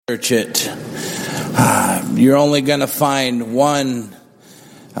Search it. You're only going to find one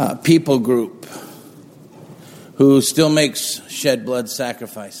people group who still makes shed blood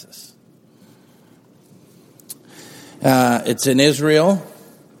sacrifices. It's in Israel.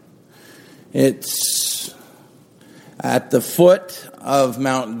 It's at the foot of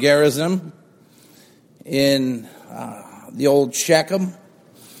Mount Gerizim in the old Shechem,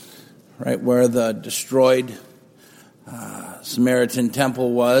 right where the destroyed Samaritan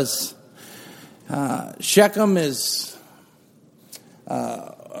temple was. Shechem is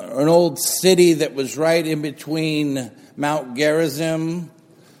an old city that was right in between Mount Gerizim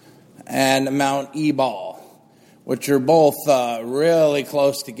and Mount Ebal, which are both really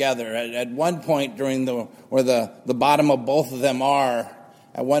close together. At one point during where the bottom of both of them are,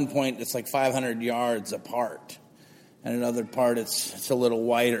 at one point it's like 500 yards apart, and another part it's a little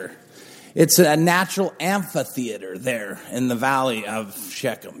wider. It's a natural amphitheater there in the valley of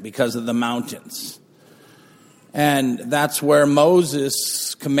Shechem because of the mountains. And that's where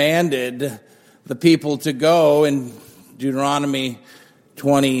Moses commanded the people to go in Deuteronomy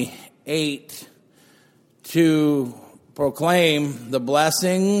 28 to proclaim the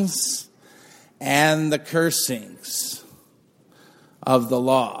blessings and the cursings of the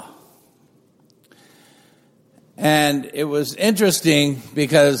law. And it was interesting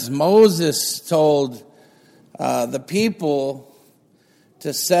because Moses told the people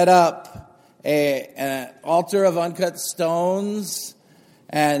to set up an altar of uncut stones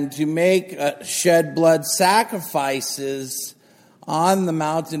and to make shed blood sacrifices on the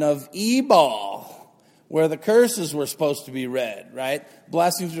mountain of Ebal, where the curses were supposed to be read, right?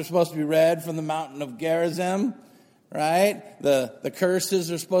 Blessings were supposed to be read from the mountain of Gerizim, right? The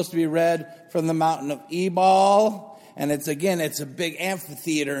curses are supposed to be read from the mountain of Ebal. And it's a big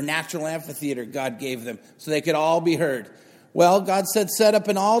amphitheater, natural amphitheater God gave them so they could all be heard. Well, God said, set up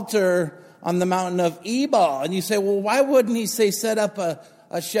an altar on the mountain of Ebal. And you say, well, why wouldn't he say set up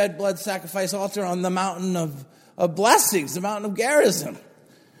a shed blood sacrifice altar on the mountain of blessings, the mountain of Gerizim?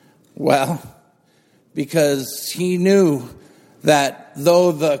 Well, because he knew that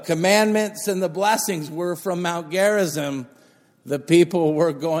though the commandments and the blessings were from Mount Gerizim, the people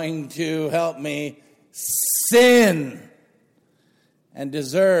were going to, help me, sin and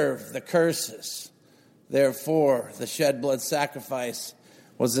deserve the curses. Therefore, the shed blood sacrifice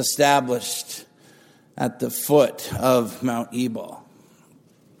was established at the foot of Mount Ebal.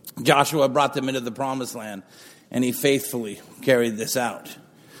 Joshua brought them into the promised land, and he faithfully carried this out.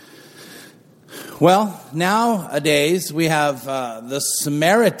 Well, nowadays we have the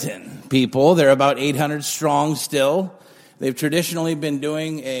Samaritan people. They're about 800 strong still. They've traditionally been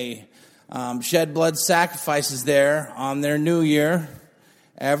doing a shed blood sacrifices there on their New Year.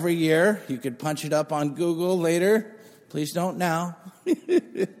 Every year. You could punch it up on Google later. Please don't now.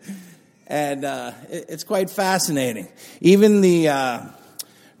 And it's quite fascinating. Even the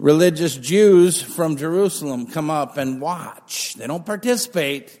religious Jews from Jerusalem come up and watch. They don't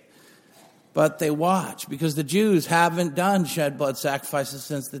participate, but they watch because the Jews haven't done shed blood sacrifices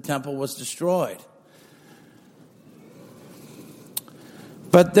since the temple was destroyed.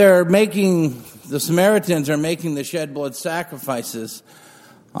 But the Samaritans are making the shed blood sacrifices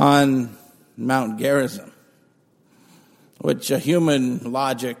on Mount Gerizim, which a human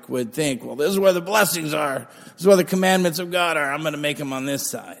logic would think, well, this is where the blessings are. This is where the commandments of God are. I'm going to make them on this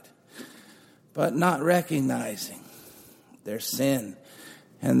side. But not recognizing their sin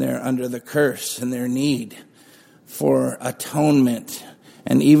and they're under the curse and their need for atonement,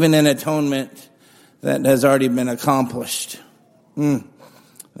 and even an atonement that has already been accomplished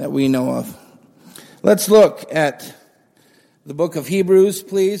that we know of. Let's look at the book of Hebrews,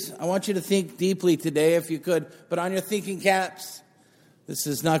 please. I want you to think deeply today, if you could. Put on your thinking caps. This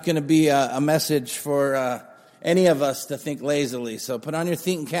is not going to be a message for any of us to think lazily. So put on your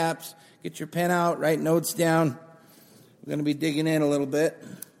thinking caps. Get your pen out. Write notes down. We're going to be digging in a little bit.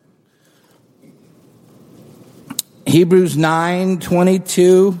 Hebrews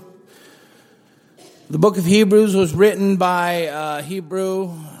 9:22. The book of Hebrews was written by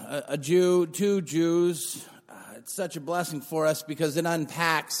a Jew, two Jews. It's such a blessing for us because it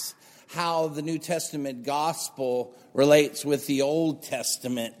unpacks how the New Testament gospel relates with the Old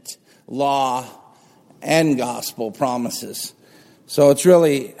Testament law and gospel promises. So it's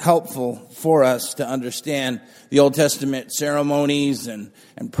really helpful for us to understand the Old Testament ceremonies and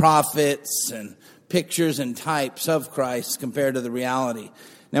prophets and pictures and types of Christ compared to the reality.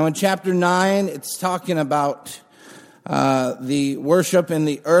 Now in chapter 9, it's talking about the worship in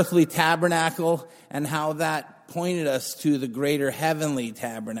the earthly tabernacle and how that pointed us to the greater heavenly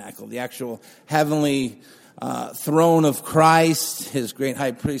tabernacle, the actual heavenly throne of Christ, his great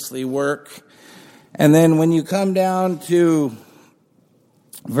high priestly work. And then when you come down to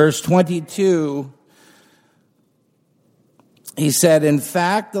verse 22, he said, in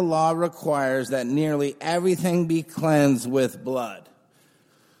fact, the law requires that nearly everything be cleansed with blood.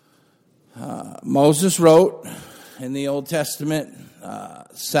 Moses wrote in the Old Testament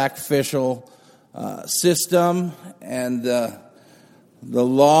sacrificial system, and the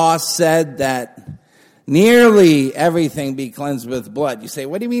law said that nearly everything be cleansed with blood. You say,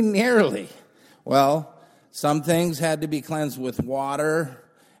 what do you mean nearly? Well, some things had to be cleansed with water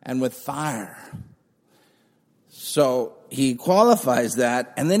and with fire. So he qualifies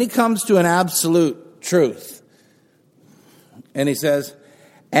that, and then he comes to an absolute truth. And he says,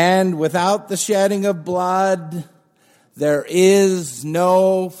 and without the shedding of blood, there is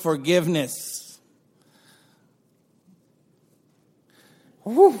no forgiveness.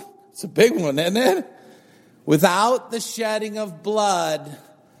 Whew, it's a big one, isn't it? Without the shedding of blood,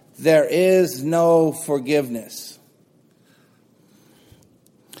 there is no forgiveness.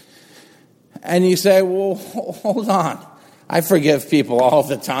 And you say, well, hold on. I forgive people all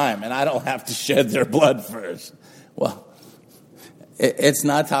the time, and I don't have to shed their blood first. Well, it's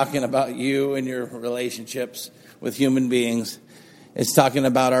not talking about you and your relationships with human beings. It's talking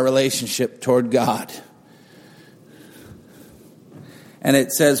about our relationship toward God. And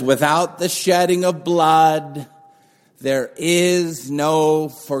it says, without the shedding of blood, there is no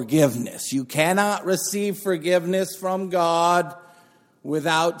forgiveness. You cannot receive forgiveness from God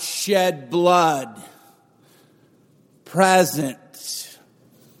without shed blood present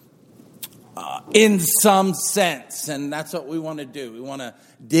in some sense. And that's what we want to do. We want to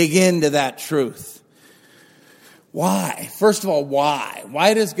dig into that truth. Why? First of all, why?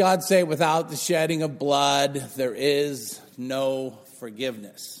 Why does God say without the shedding of blood, there is no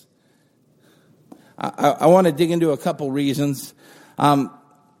forgiveness? I want to dig into a couple reasons.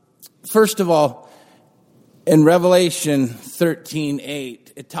 First of all, in Revelation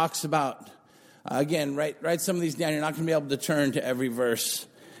 13:8, it talks about, again, write some of these down. You're not going to be able to turn to every verse.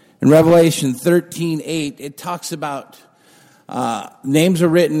 In Revelation 13:8, it talks about names are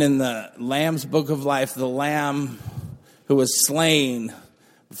written in the Lamb's book of life, the Lamb who was slain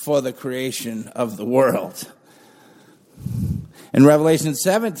before the creation of the world. In Revelation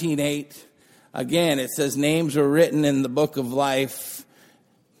 17:8, again, it says names were written in the book of life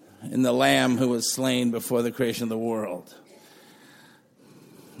in the Lamb who was slain before the creation of the world.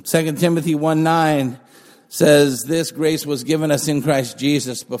 2 Timothy 1:9 says this grace was given us in Christ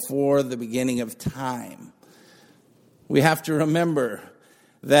Jesus before the beginning of time. We have to remember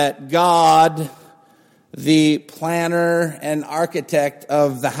that God, the planner and architect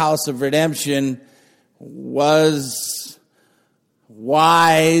of the house of redemption, was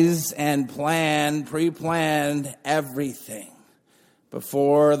wise and pre-planned everything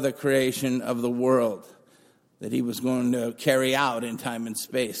before the creation of the world that he was going to carry out in time and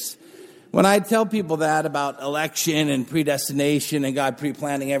space. When I tell people that about election and predestination and God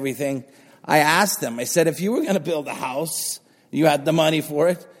pre-planning everything, I ask them, I said, if you were going to build a house, you had the money for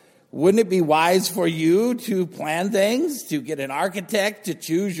it, wouldn't it be wise for you to plan things, to get an architect, to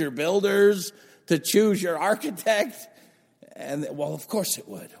choose your builders, to choose your architect? And, well, of course it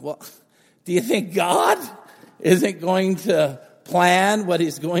would. Well, do you think God isn't going to plan what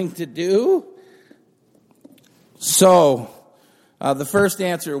he's going to do? So, the first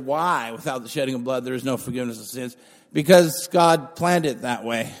answer, why, without the shedding of blood, there is no forgiveness of sins? Because God planned it that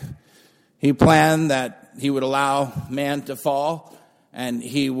way. He planned that he would allow man to fall, and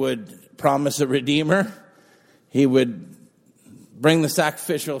he would promise a redeemer. He would bring the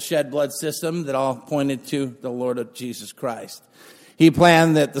sacrificial shed blood system that all pointed to the Lord Jesus Christ. He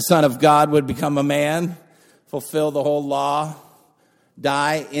planned that the Son of God would become a man, fulfill the whole law,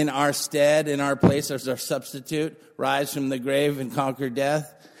 die in our stead, in our place as our substitute, rise from the grave and conquer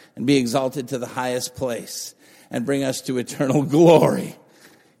death, and be exalted to the highest place, and bring us to eternal glory.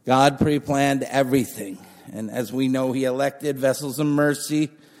 God pre-planned everything. And as we know, he elected vessels of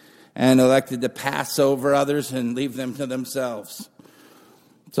mercy and elected to pass over others and leave them to themselves.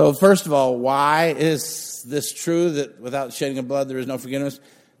 So first of all, why is this true that without shedding of blood there is no forgiveness?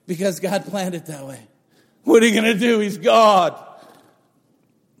 Because God planned it that way. What are you going to do? He's God.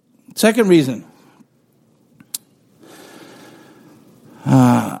 Second reason.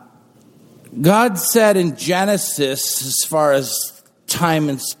 God said in Genesis, as far as time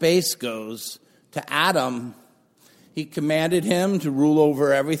and space goes, to Adam, he commanded him to rule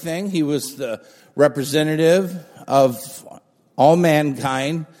over everything. He was the representative of all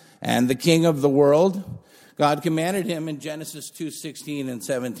mankind and the king of the world. God commanded him in Genesis 2:16 and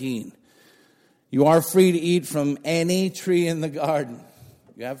 17. You are free to eat from any tree in the garden.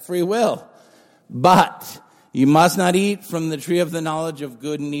 You have free will. But you must not eat from the tree of the knowledge of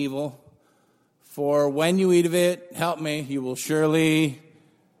good and evil. For when you eat of it, help me, you will surely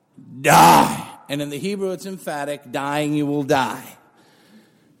die. And in the Hebrew it's emphatic, dying you will die.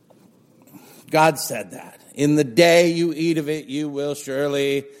 God said that. In the day you eat of it, you will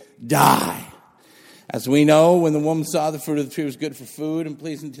surely die. As we know, when the woman saw the fruit of the tree was good for food and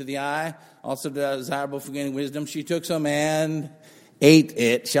pleasing to the eye, also desirable for gaining wisdom, she took some and ate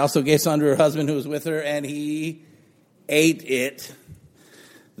it. She also gave some to her husband who was with her, and he ate it.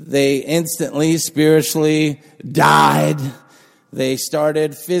 They instantly, spiritually died. They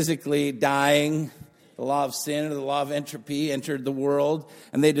started physically dying. The law of sin, or the law of entropy, entered the world,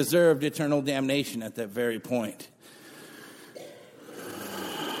 and they deserved eternal damnation at that very point.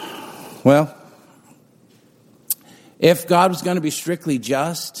 Well, if God was going to be strictly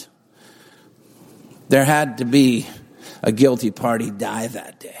just, there had to be a guilty party die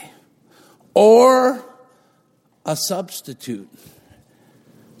that day. Or a substitute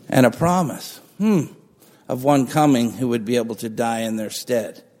and a promise of one coming who would be able to die in their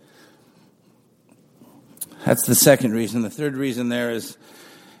stead. That's the second reason. The third reason there is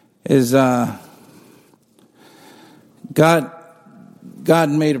God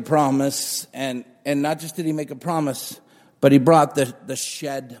made a promise, and not just did he make a promise, but he brought the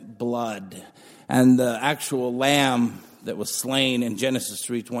shed blood. And the actual lamb that was slain in Genesis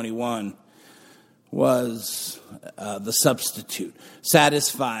 3:21 was the substitute,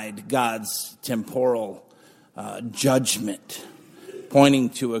 satisfied God's temporal judgment,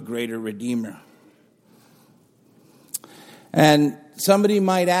 pointing to a greater Redeemer. And somebody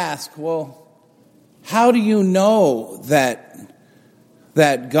might ask, well, how do you know that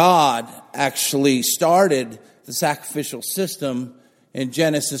God actually started the sacrificial system in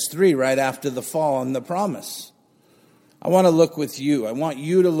Genesis 3 right after the fall and the promise? I want to look with you. I want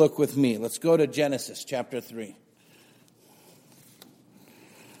you to look with me. Let's go to Genesis chapter 3.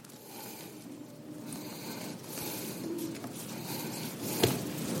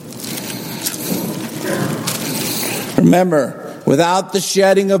 Remember, without the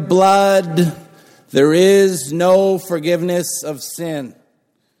shedding of blood, there is no forgiveness of sin.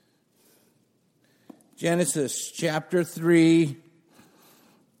 Genesis chapter 3.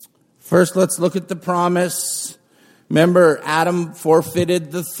 First, let's look at the promise. Remember, Adam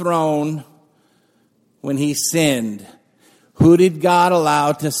forfeited the throne when he sinned. Who did God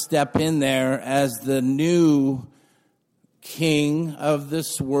allow to step in there as the new king of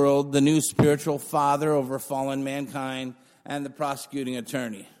this world, the new spiritual father over fallen mankind, and the prosecuting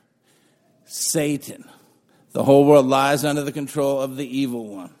attorney? Satan. The whole world lies under the control of the evil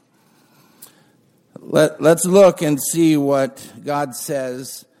one. Let's look and see what God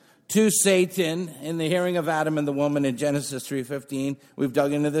says to Satan in the hearing of Adam and the woman in Genesis 3:15. We've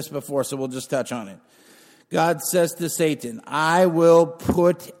dug into this before, so we'll just touch on it. God says to Satan, I will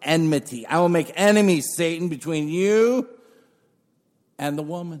put enmity. I will make enemies, Satan, between you and the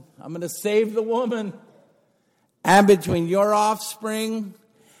woman. I'm going to save the woman. And between your offspring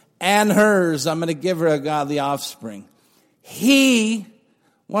and hers, I'm going to give her a godly offspring. He,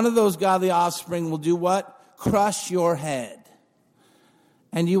 one of those godly offspring, will do what? Crush your head.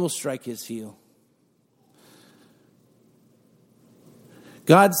 And you will strike his heel.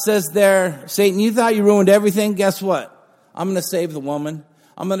 God says there, Satan, you thought you ruined everything? Guess what? I'm going to save the woman.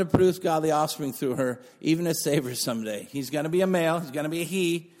 I'm going to produce godly offspring through her, even a savior someday. He's going to be a male. He's going to be a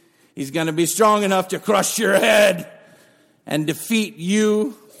he. He's going to be strong enough to crush your head and defeat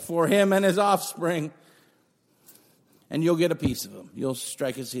you for him and his offspring. And you'll get a piece of him. You'll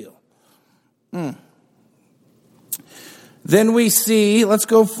strike his heel. Then we see, let's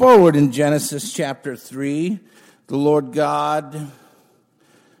go forward in Genesis chapter 3. The Lord God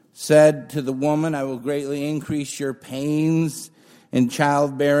said to the woman, I will greatly increase your pains in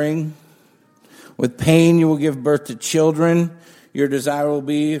childbearing. With pain you will give birth to children. Your desire will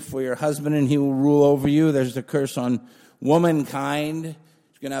be for your husband, and he will rule over you. There's the curse on womankind.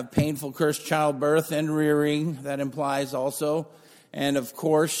 She's going to have painful cursed childbirth and rearing. That implies also. And of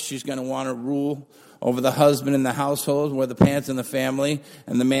course, she's going to want to rule over the husband in the household, wear the pants in the family,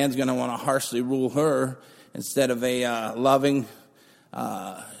 and the man's going to want to harshly rule her instead of a loving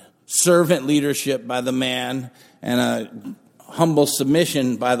servant leadership by the man and a humble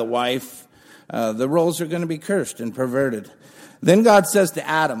submission by the wife. The roles are going to be cursed and perverted. Then God says to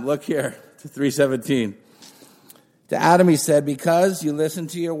Adam, look here, to 3:17. To Adam he said, because you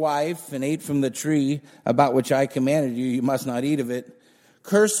listened to your wife and ate from the tree about which I commanded you, you must not eat of it.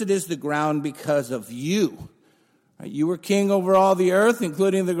 Cursed is the ground because of you. You were king over all the earth,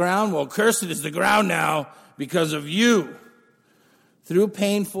 including the ground. Well, cursed is the ground now because of you. Through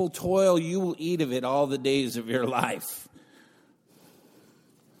painful toil, you will eat of it all the days of your life.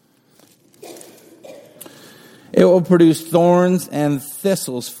 It will produce thorns and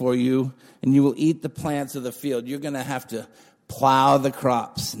thistles for you, and you will eat the plants of the field. You're going to have to plow the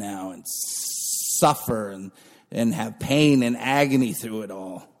crops now and suffer and have pain and agony through it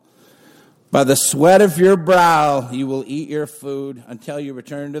all. By the sweat of your brow you will eat your food until you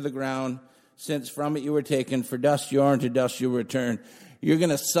return to the ground, since from it you were taken. For dust you are, and to dust you will return. You're going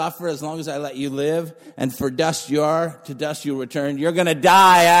to suffer as long as I let you live, and for dust you are, to dust you'll return. You're going to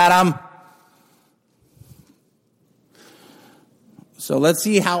die, Adam. So let's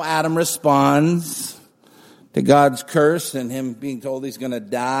see how Adam responds to God's curse and him being told he's going to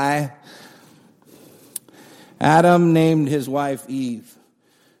die. Adam named his wife Eve,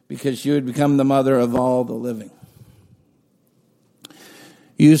 because she would become the mother of all the living.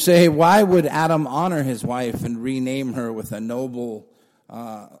 You say, why would Adam honor his wife and rename her with a noble,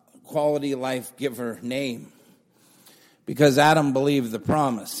 quality life giver name? Because Adam believed the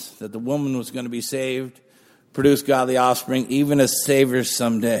promise that the woman was going to be saved, produce godly offspring, even a Savior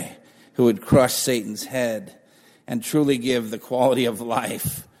someday who would crush Satan's head and truly give the quality of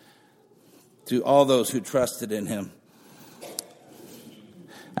life to all those who trusted in him.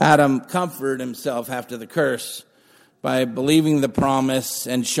 Adam comforted himself after the curse by believing the promise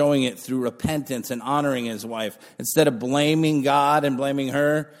and showing it through repentance and honoring his wife. Instead of blaming God and blaming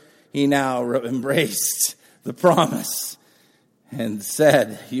her, he now embraced the promise and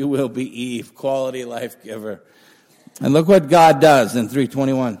said, you will be Eve, quality life giver. And look what God does in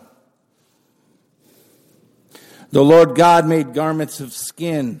 3:21. The Lord God made garments of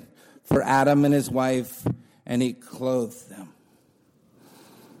skin for Adam and his wife, and he clothed them.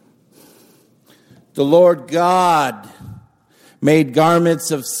 The Lord God made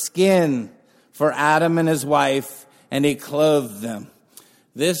garments of skin for Adam and his wife, and he clothed them.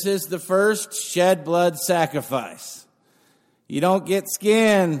 This is the first shed blood sacrifice. You don't get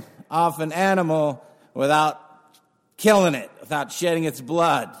skin off an animal without killing it, without shedding its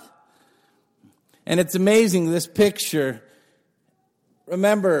blood. And it's amazing, this picture.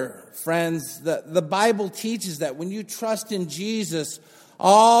 Remember, friends, the Bible teaches that when you trust in Jesus,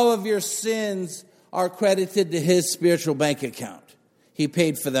 all of your sins are credited to his spiritual bank account. He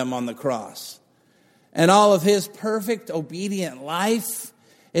paid for them on the cross. And all of his perfect, obedient life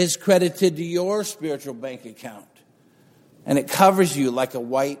is credited to your spiritual bank account. And it covers you like a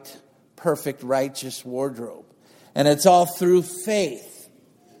white, perfect, righteous wardrobe. And it's all through faith.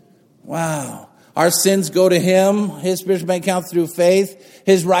 Wow. Our sins go to him, his spiritual bank account, through faith.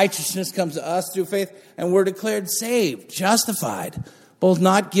 His righteousness comes to us through faith. And we're declared saved, justified, both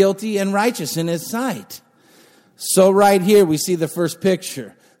not guilty and righteous in his sight. So right here we see the first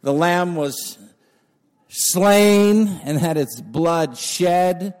picture. The lamb was slain and had its blood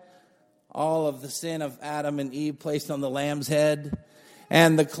shed. All of the sin of Adam and Eve placed on the lamb's head.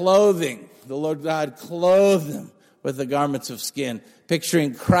 And the clothing, the Lord God clothed them with the garments of skin,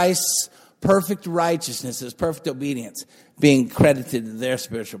 picturing Christ's perfect righteousness, his perfect obedience, being credited to their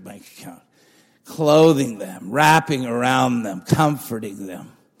spiritual bank account. Clothing them, wrapping around them, comforting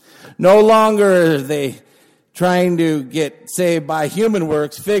them. No longer are they trying to get saved by human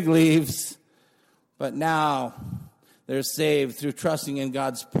works, fig leaves, but now they're saved through trusting in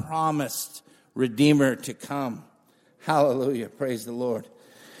God's promised Redeemer to come. Hallelujah. Praise the Lord.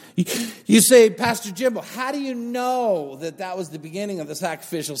 You say, Pastor Jimbo, how do you know that that was the beginning of the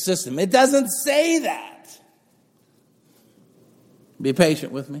sacrificial system? It doesn't say that. Be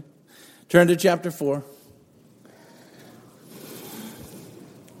patient with me. Turn to chapter 4.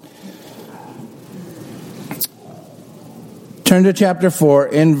 Turn to chapter 4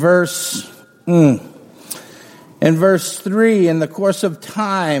 in verse 3. In the course of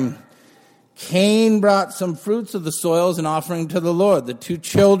time, Cain brought some fruits of the soils and offering to the Lord. The two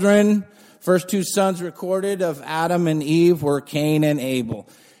children, first two sons recorded of Adam and Eve, were Cain and Abel.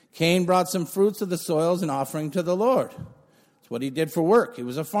 Cain brought some fruits of the soils and offering to the Lord. That's what he did for work. He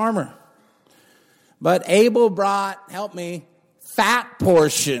was a farmer. But Abel brought, help me, fat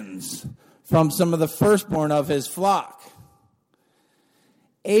portions from some of the firstborn of his flock.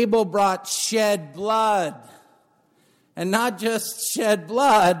 Abel brought shed blood. And not just shed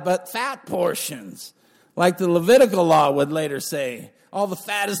blood, but fat portions. Like the Levitical law would later say, all the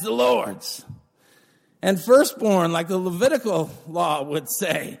fat is the Lord's. And firstborn, like the Levitical law would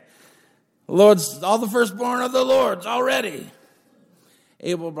say, all the firstborn of the Lord's already.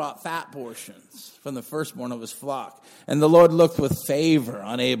 Abel brought fat portions from the firstborn of his flock. And the Lord looked with favor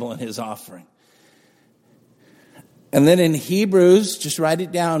on Abel and his offering. And then in Hebrews, just write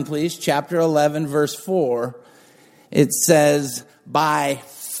it down, please, chapter 11, verse 4, it says, by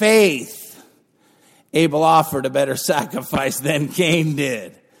faith, Abel offered a better sacrifice than Cain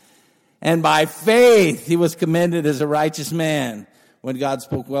did. And by faith, he was commended as a righteous man when God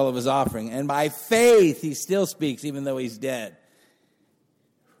spoke well of his offering. And by faith, he still speaks even though he's dead.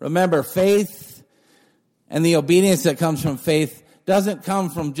 Remember, faith and the obedience that comes from faith doesn't come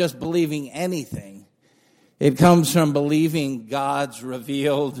from just believing anything. It comes from believing God's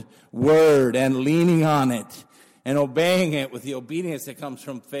revealed word and leaning on it and obeying it with the obedience that comes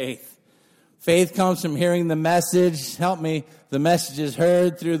from faith. Faith comes from hearing the message. Help me. The message is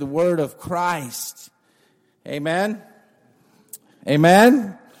heard through the word of Christ. Amen?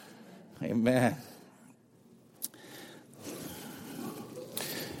 Amen? Amen.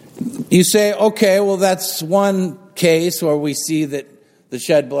 You say, okay, well, that's one case where we see that the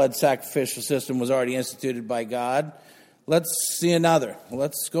shed blood sacrificial system was already instituted by God. Let's see another.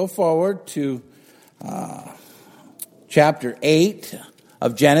 Let's go forward to chapter 8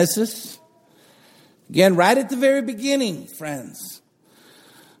 of Genesis. Again, right at the very beginning, friends.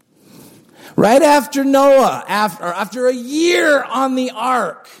 Right after Noah, after a year on the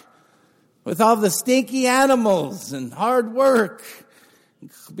ark, with all the stinky animals and hard work,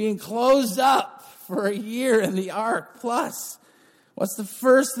 being closed up for a year in the ark plus. What's the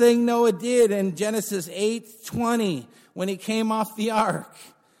first thing Noah did in Genesis 8:20 when he came off the ark?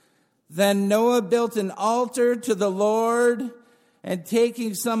 Then Noah built an altar to the Lord, and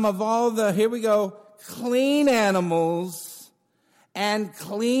taking some of all the, here we go, clean animals and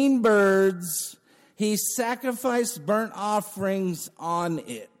clean birds, he sacrificed burnt offerings on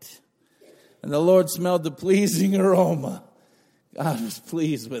it. And the Lord smelled the pleasing aroma. God was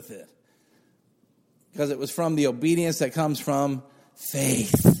pleased with it because it was from the obedience that comes from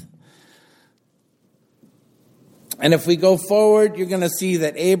faith. And if we go forward, you're going to see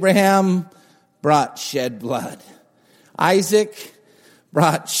that Abraham brought shed blood. Isaac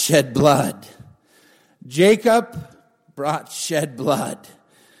brought shed blood. Jacob brought shed blood.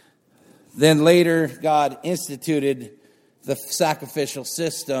 Then later, God instituted the sacrificial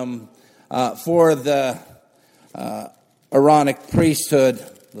system for the Aaronic priesthood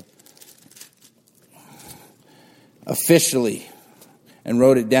officially and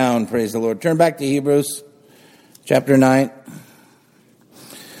wrote it down, praise the Lord. Turn back to Hebrews chapter 9.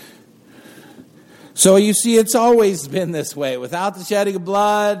 So you see, it's always been this way. Without the shedding of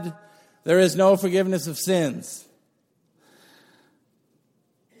blood, there is no forgiveness of sins.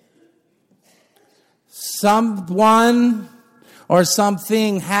 Someone or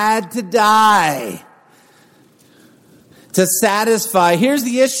something had to die to satisfy. Here's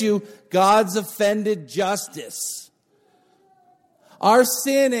the issue: God's offended justice. Our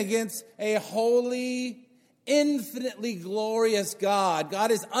sin against a holy, infinitely glorious God.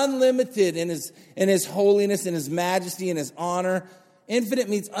 God is unlimited in his holiness, in his majesty, in his honor. Infinite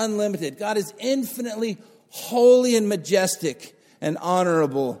means unlimited. God is infinitely holy and majestic and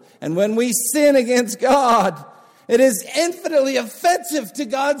honorable. And when we sin against God, it is infinitely offensive to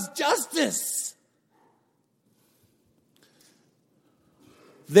God's justice.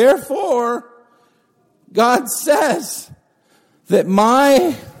 Therefore, God says that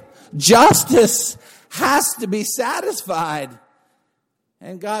my justice has to be satisfied.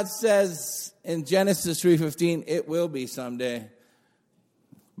 And God says in Genesis 3:15, it will be someday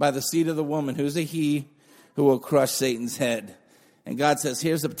by the seed of the woman, who's a he, who will crush Satan's head. And God says,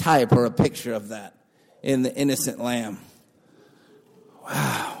 here's a type or a picture of that in the innocent lamb.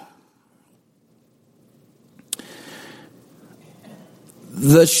 Wow.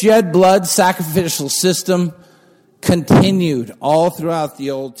 The shed blood sacrificial system continued all throughout the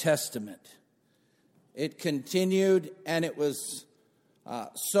Old Testament. It continued, and it was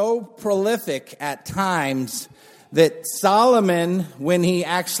so prolific at times that Solomon, when he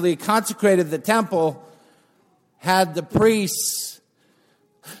actually consecrated the temple, had the priests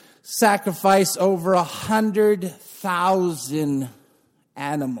sacrifice over 100,000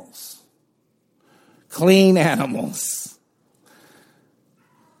 animals, clean animals.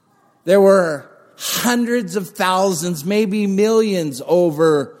 There were hundreds of thousands, maybe millions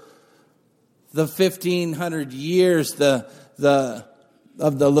over the 1,500 years of the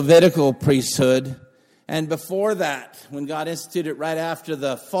Levitical priesthood. And before that, when God instituted right after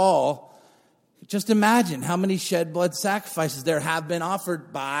the fall, just imagine how many shed blood sacrifices there have been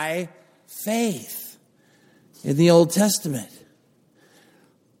offered by faith in the Old Testament.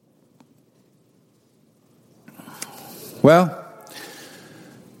 Well,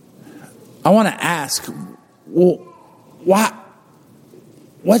 I want to ask, well,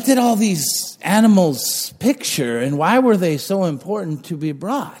 what did all these animals picture, and why were they so important to be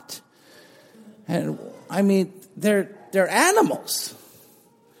brought? And I mean, they're animals.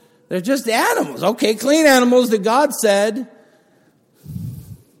 They're just animals. Okay, clean animals that God said.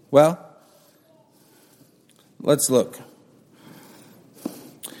 Well, let's look.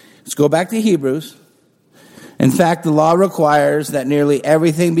 Let's go back to Hebrews. In fact, the law requires that nearly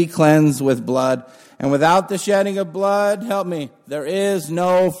everything be cleansed with blood. And without the shedding of blood, help me, there is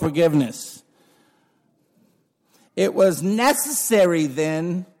no forgiveness. It was necessary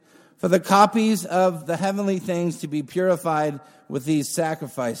then for the copies of the heavenly things to be purified with these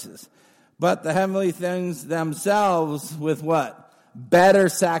sacrifices. But the heavenly things themselves with what? Better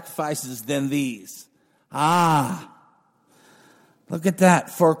sacrifices than these. Look at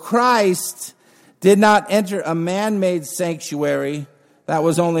that. For Christ did not enter a man-made sanctuary that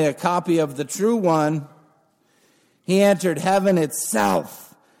was only a copy of the true one. He entered heaven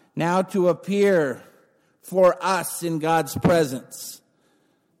itself, now to appear for us in God's presence.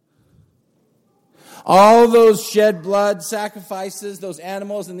 All those shed blood sacrifices, those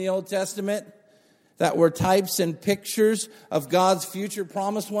animals in the Old Testament that were types and pictures of God's future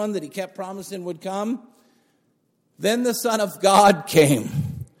promised one that he kept promising would come. Then the Son of God came,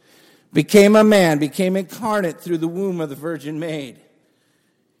 became a man, became incarnate through the womb of the Virgin Maid.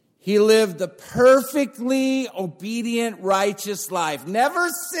 He lived a perfectly obedient, righteous life, never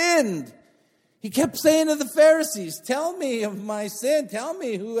sinned. He kept saying to the Pharisees, tell me of my sin. Tell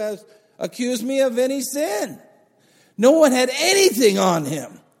me who has accused me of any sin. No one had anything on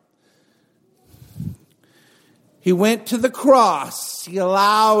him. He went to the cross. He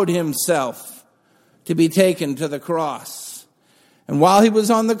allowed himself to be taken to the cross. And while he was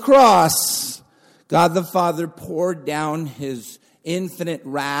on the cross, God the Father poured down his infinite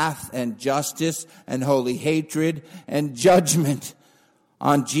wrath and justice and holy hatred and judgment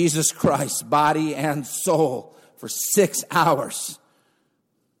on Jesus Christ, body and soul, for 6 hours.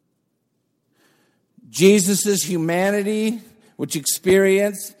 Jesus' humanity, which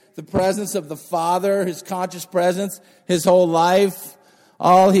experienced the presence of the Father, his conscious presence, his whole life,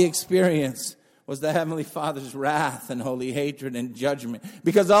 all he experienced was the Heavenly Father's wrath and holy hatred and judgment.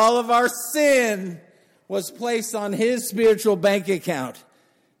 Because all of our sin was placed on his spiritual bank account.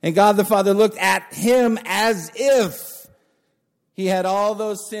 And God the Father looked at him as if he had all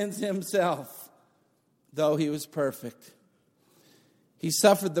those sins himself, though he was perfect. He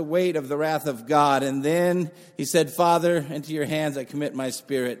suffered the weight of the wrath of God. And then he said, Father, into your hands I commit my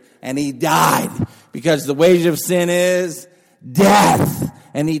spirit. And he died because the wage of sin is death.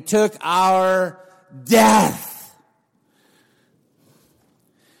 And he took our death.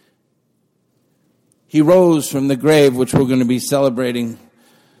 He rose from the grave, which we're going to be celebrating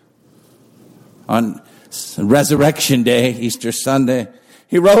on Resurrection Day, Easter Sunday.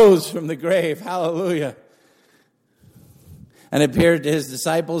 He rose from the grave. Hallelujah. And appeared to his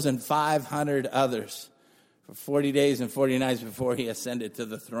disciples and 500 others for 40 days and 40 nights before he ascended to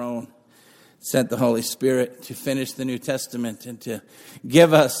the throne. Sent the Holy Spirit to finish the New Testament and to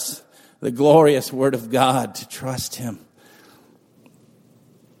give us the glorious Word of God to trust him.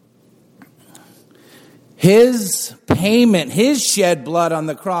 His payment, his shed blood on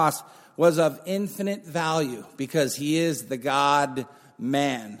the cross was of infinite value because he is the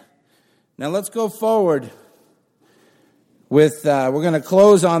God-man. Now let's go forward with, we're going to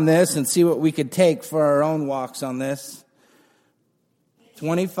close on this and see what we could take for our own walks on this.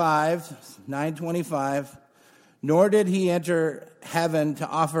 9:25. Nor did he enter heaven to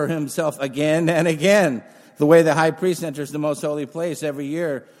offer himself again and again, the way the high priest enters the most holy place every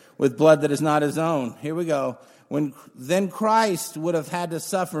year with blood that is not his own. Here we go. Then Christ would have had to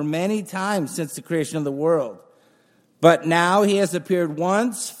suffer many times since the creation of the world. But now he has appeared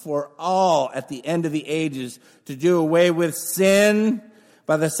once for all at the end of the ages to do away with sin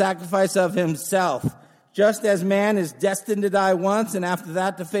by the sacrifice of himself. Just as man is destined to die once and after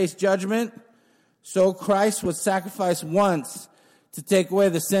that to face judgment, so Christ was sacrificed once to take away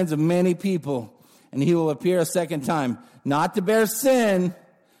the sins of many people. And he will appear a second time, not to bear sin,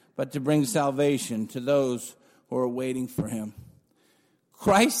 but to bring salvation to those who are waiting for him.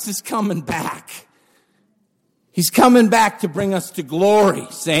 Christ is coming back. He's coming back to bring us to glory,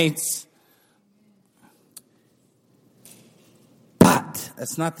 saints. But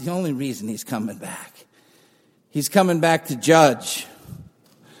that's not the only reason he's coming back. He's coming back to judge.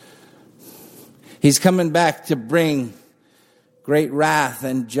 He's coming back to bring great wrath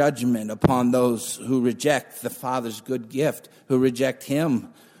and judgment upon those who reject the Father's good gift, who reject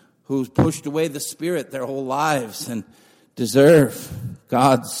him, who's pushed away the Spirit their whole lives and deserve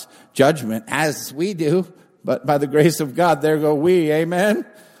God's judgment, as we do, But by the grace of God, there go we. Amen?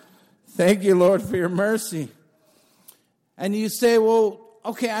 Thank you, Lord, for your mercy. And you say, well,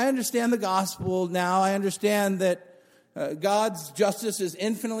 okay, I understand the gospel now. I understand that God's justice is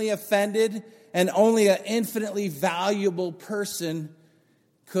infinitely offended, and only an infinitely valuable person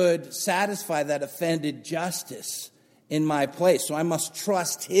could satisfy that offended justice in my place. So I must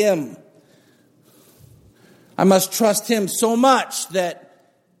trust him. I must trust him so much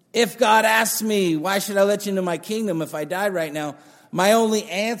that if God asks me, why should I let you into my kingdom if I died right now? My only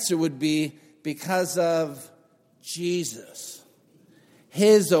answer would be because of Jesus.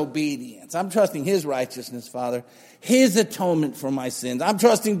 His obedience. I'm trusting his righteousness, Father. His atonement for my sins. I'm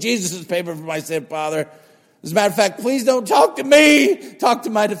trusting Jesus' payment for my sin, Father. As a matter of fact, please don't talk to me. Talk to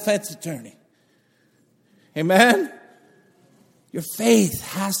my defense attorney. Amen? Your faith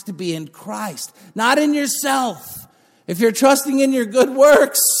has to be in Christ, not in yourself. If you're trusting in your good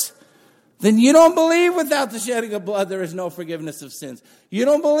works, then you don't believe without the shedding of blood there is no forgiveness of sins. You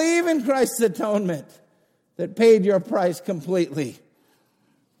don't believe in Christ's atonement that paid your price completely.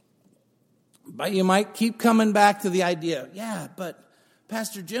 But you might keep coming back to the idea, yeah, but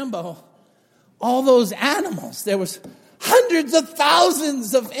Pastor Jimbo, all those animals, there was hundreds of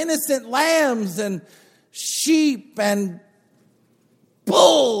thousands of innocent lambs and sheep and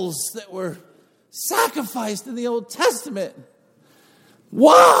bulls that were sacrificed in the Old Testament.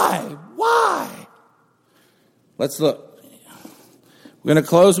 Why? Let's look. We're going to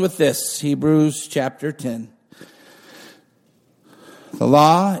close with this. Hebrews chapter 10. The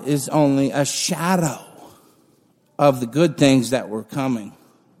law is only a shadow of the good things that were coming,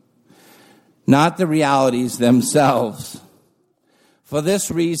 not the realities themselves. For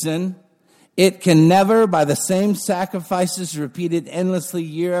this reason, it can never, by the same sacrifices repeated endlessly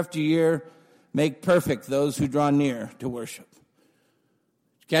year after year, make perfect those who draw near to worship.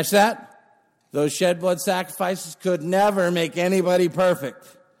 Catch that? Those shed blood sacrifices could never make anybody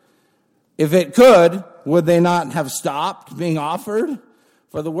perfect. If it could, would they not have stopped being offered?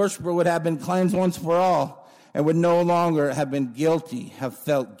 For the worshiper would have been cleansed once for all and would no longer have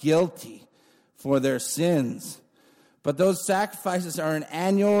felt guilty for their sins. But those sacrifices are an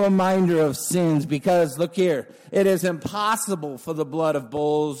annual reminder of sins because, look here, it is impossible for the blood of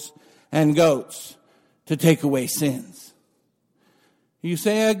bulls and goats to take away sins. You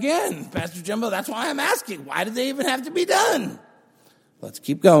say again, Pastor Jimbo, that's why I'm asking. Why did they even have to be done? Let's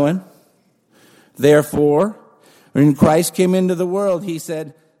keep going. Therefore, when Christ came into the world, he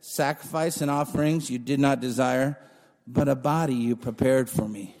said, sacrifice and offerings you did not desire, but a body you prepared for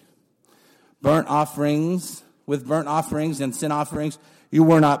me. With burnt offerings and sin offerings, you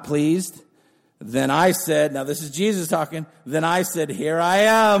were not pleased. Then I said, now this is Jesus talking, then I said, here I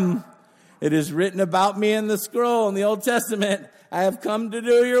am. It is written about me in the scroll in the Old Testament. I have come to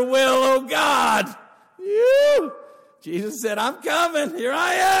do your will, O God. Jesus said, I'm coming. Here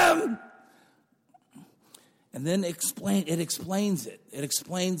I am. And then it explains it. It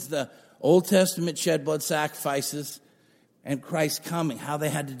explains the Old Testament shed blood sacrifices and Christ coming, how they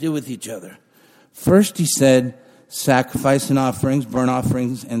had to do with each other. First he said, sacrifice and offerings, burnt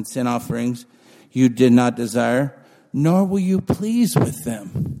offerings and sin offerings you did not desire, nor were you pleased with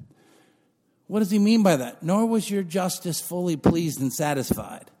them. What does he mean by that? Nor was your justice fully pleased and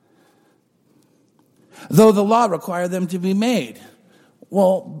satisfied, though the law required them to be made.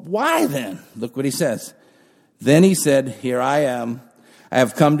 Well, why then? Look what he says. Then he said, here I am. I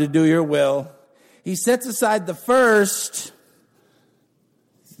have come to do your will. He sets aside the first,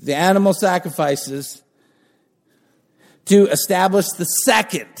 the animal sacrifices, to establish the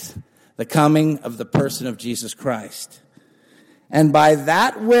second, the coming of the person of Jesus Christ. And by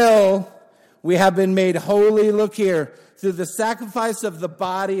that will, we have been made holy, look here, through the sacrifice of the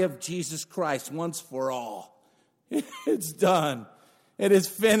body of Jesus Christ once for all. It's done. It is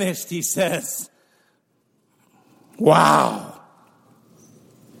finished, he says. Wow.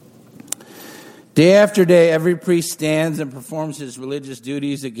 Day after day, every priest stands and performs his religious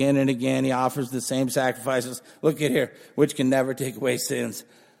duties again and again. He offers the same sacrifices, look at here, which can never take away sins.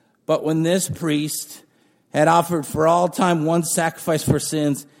 But when this priest had offered for all time one sacrifice for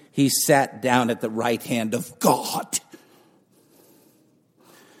sins, he sat down at the right hand of God.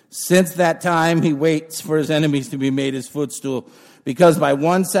 Since that time, he waits for his enemies to be made his footstool, because by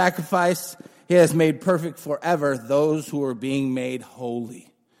one sacrifice, he has made perfect forever those who are being made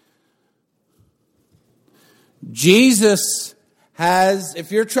holy. Jesus has,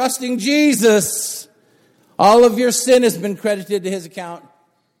 if you're trusting Jesus, all of your sin has been credited to his account.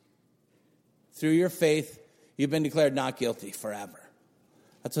 Through your faith, you've been declared not guilty forever.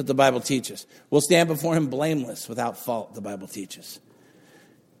 That's what the Bible teaches. We'll stand before him blameless, without fault, the Bible teaches.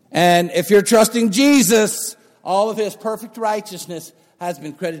 And if you're trusting Jesus, all of his perfect righteousness has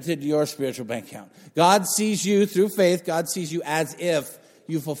been credited to your spiritual bank account. God sees you through faith. God sees you as if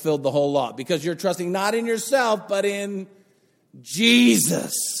you fulfilled the whole law, because you're trusting not in yourself, but in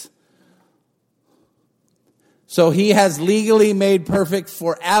Jesus. So he has legally made perfect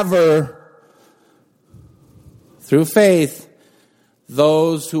forever, through faith,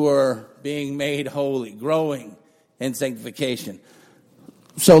 those who are being made holy, growing in sanctification.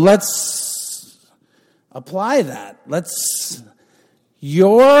 So let's apply that.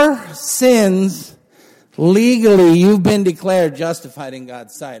 Your sins, legally, you've been declared justified in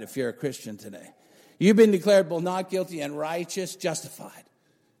God's sight if you're a Christian today. You've been declared both not guilty and righteous, justified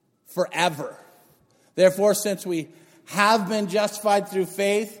forever. Therefore, since we have been justified through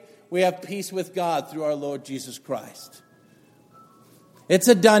faith, we have peace with God through our Lord Jesus Christ. It's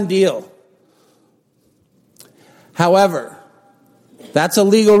a done deal. However, that's a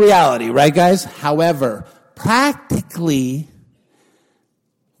legal reality, right, guys? However, practically,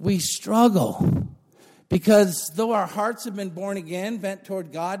 we struggle. Because though our hearts have been born again, bent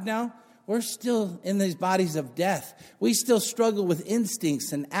toward God now, we're still in these bodies of death. We still struggle with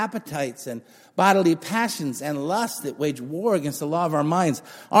instincts and appetites and bodily passions and lusts that wage war against the law of our minds.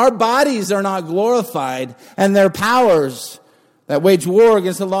 Our bodies are not glorified, and their powers that wage war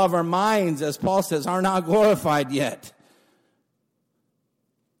against the law of our minds, as Paul says, are not glorified yet.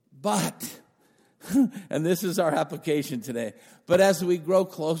 But, and this is our application today, but as we grow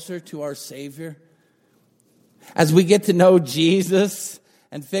closer to our Savior, as we get to know Jesus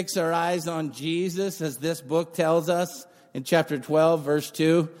and fix our eyes on Jesus, as this book tells us in chapter 12, verse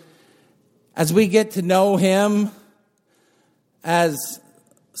 2, as we get to know him, as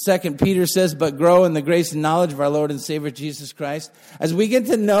 2 Peter says, but grow in the grace and knowledge of our Lord and Savior Jesus Christ, as we get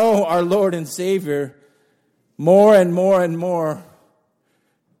to know our Lord and Savior more and more and more,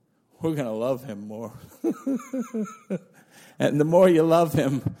 we're going to love him more. And the more you love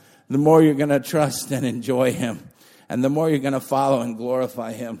him, the more you're going to trust and enjoy him. And the more you're going to follow and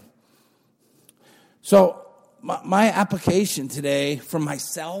glorify him. So my application today for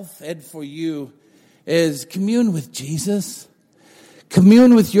myself and for you is commune with Jesus.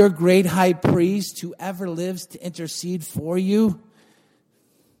 Commune with your great high priest who ever lives to intercede for you.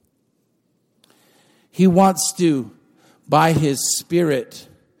 He wants to, by his Spirit,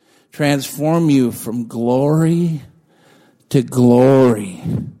 transform you from glory to glory,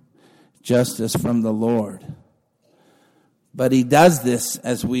 just as from the Lord. But he does this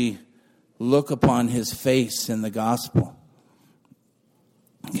as we look upon his face in the gospel.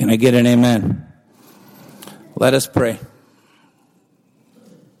 Can I get an amen? Let us pray.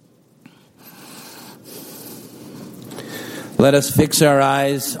 Let us fix our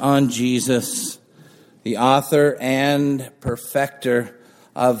eyes on Jesus, the author and perfecter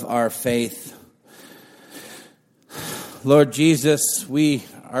of our faith. Lord Jesus, we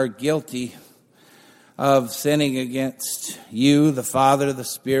are guilty of sinning against you, the Father, the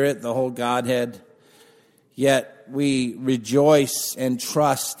Spirit, the whole Godhead. Yet we rejoice and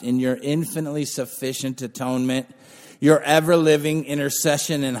trust in your infinitely sufficient atonement, your ever-living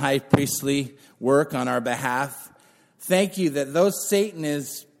intercession and high priestly work on our behalf. Thank you that though Satan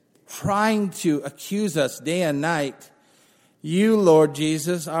is trying to accuse us day and night, you, Lord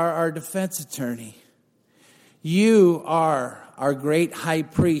Jesus, are our defense attorney. You are our great high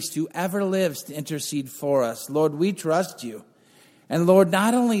priest who ever lives to intercede for us. Lord, we trust you. And Lord,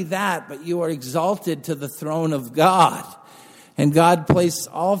 not only that, but you are exalted to the throne of God. And God placed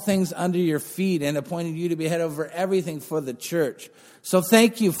all things under your feet and appointed you to be head over everything for the church. So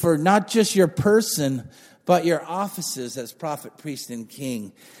thank you for not just your person, but your offices as prophet, priest, and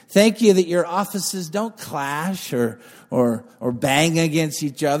king. Thank you that your offices don't clash or bang against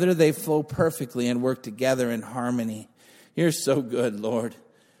each other. They flow perfectly and work together in harmony. You're so good, Lord.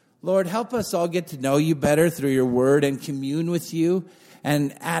 Lord, help us all get to know you better through your word and commune with you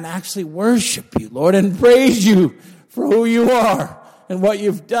and actually worship you, Lord, and praise you for who you are and what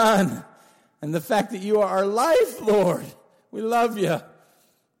you've done and the fact that you are our life, Lord. We love you.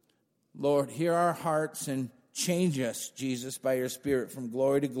 Lord, hear our hearts and change us, Jesus, by your Spirit from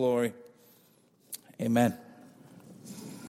glory to glory. Amen.